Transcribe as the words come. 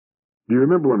Do you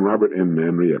remember when Robert N.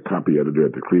 Manry, a copy editor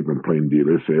at the Cleveland Plain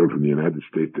Dealer, sailed from the United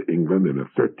States to England in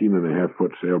a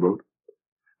 13.5-foot sailboat?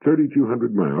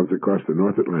 3,200 miles across the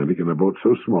North Atlantic in a boat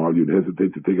so small you'd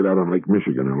hesitate to take it out on Lake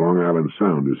Michigan or Long Island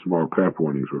Sound as small craft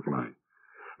warnings were flying.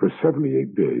 For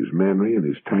 78 days, Manry and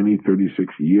his tiny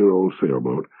 36-year-old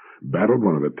sailboat battled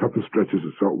one of the toughest stretches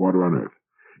of salt water on Earth.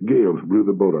 Gales blew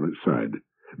the boat on its side.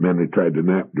 Manry tried to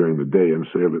nap during the day and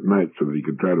sailed at night so that he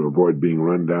could try to avoid being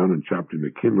run down and chopped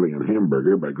into kindling and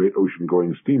hamburger by great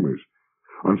ocean-going steamers.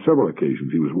 On several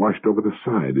occasions, he was washed over the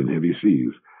side in heavy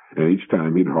seas, and each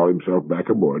time he'd haul himself back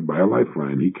aboard by a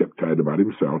lifeline he kept tied about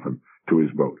himself and to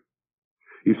his boat.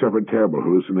 He suffered terrible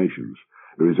hallucinations,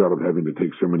 the result of having to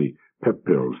take so many pep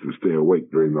pills to stay awake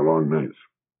during the long nights.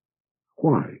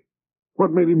 Why?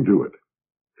 What made him do it?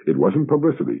 It wasn't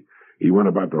publicity. He went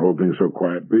about the whole thing so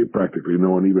quietly, practically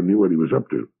no one even knew what he was up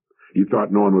to. He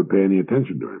thought no one would pay any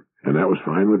attention to him, and that was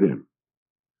fine with him.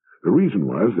 The reason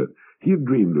was that he had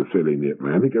dreamed of sailing the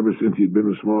Atlantic ever since he'd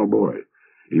been a small boy.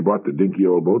 He bought the dinky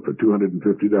old boat for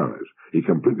 $250. He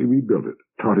completely rebuilt it,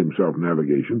 taught himself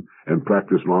navigation, and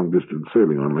practiced long-distance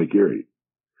sailing on Lake Erie.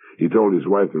 He told his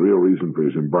wife the real reason for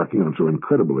his embarking on so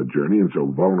incredible a journey and so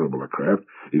vulnerable a craft.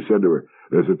 He said to her,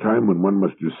 "There's a time when one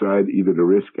must decide either to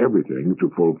risk everything to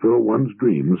fulfill one's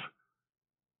dreams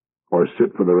or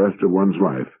sit for the rest of one's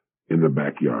life in the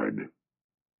backyard."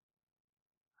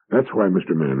 That's why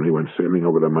Mr. Manry went sailing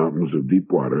over the mountains of deep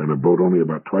water in a boat only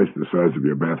about twice the size of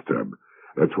your bathtub.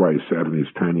 That's why he sat in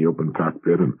his tiny open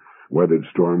cockpit and weathered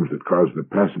storms that caused the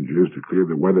passengers to clear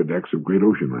the weather decks of great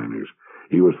ocean liners.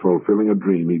 He was fulfilling a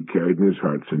dream he'd carried in his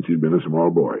heart since he'd been a small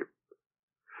boy.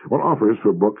 Well, offers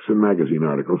for books and magazine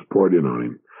articles poured in on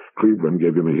him. Cleveland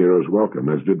gave him a hero's welcome,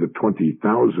 as did the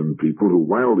 20,000 people who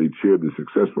wildly cheered the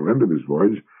successful end of his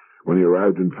voyage when he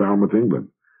arrived in Falmouth, England.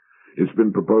 It's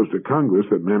been proposed to Congress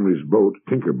that Manry's boat,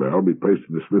 Tinker Bell, be placed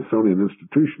in the Smithsonian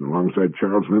Institution alongside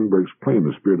Charles Lindbergh's plane,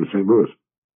 the Spirit of St. Louis.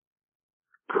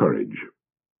 Courage.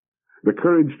 The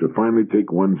courage to finally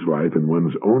take one's life in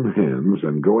one's own hands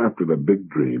and go after the big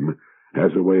dream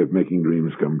has a way of making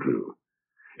dreams come true.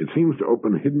 It seems to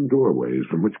open hidden doorways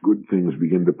from which good things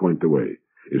begin to point the way.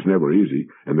 It's never easy,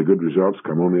 and the good results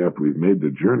come only after we've made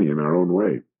the journey in our own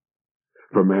way.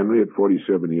 For Manry, at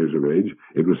 47 years of age,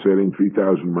 it was sailing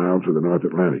 3,000 miles of the North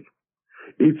Atlantic.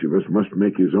 Each of us must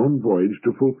make his own voyage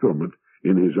to fulfillment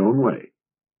in his own way,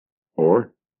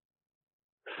 or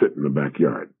sit in the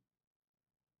backyard.